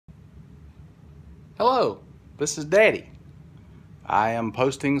Hello, this is Daddy. I am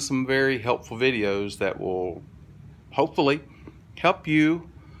posting some very helpful videos that will hopefully help you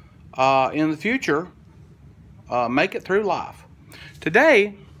in the future make it through life.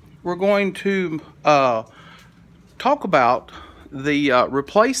 Today we're going to talk about the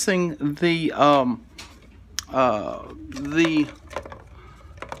replacing the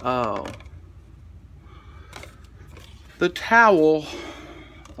towel,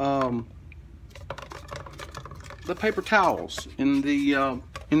 the paper towels in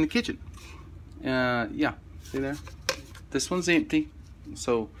the kitchen. Yeah, see there? This one's empty,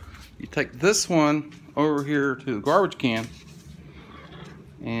 so you take this one over here to the garbage can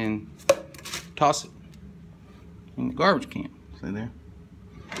and toss it in the garbage can. See there?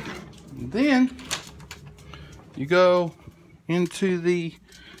 And then you go into the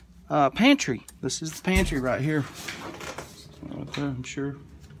pantry. This is the pantry right here. Right there, I'm sure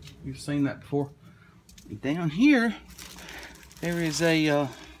you've seen that before. Down here, there is a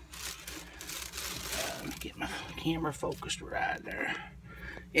get my camera focused right there.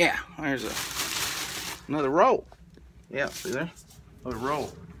 Yeah, there's another roll. Yeah, see there? Another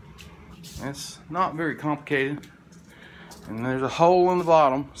roll. That's not very complicated. And there's a hole in the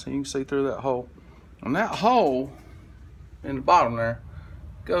bottom, so you can see through that hole. And that hole in the bottom there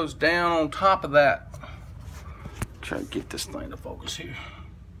goes down on top of that. Try to get this thing to focus here.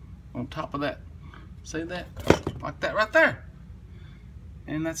 On top of that. See that? Like that right there.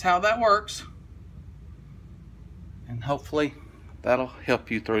 And that's how that works. And hopefully that'll help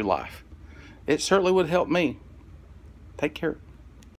you through life. It certainly would help me. Take care.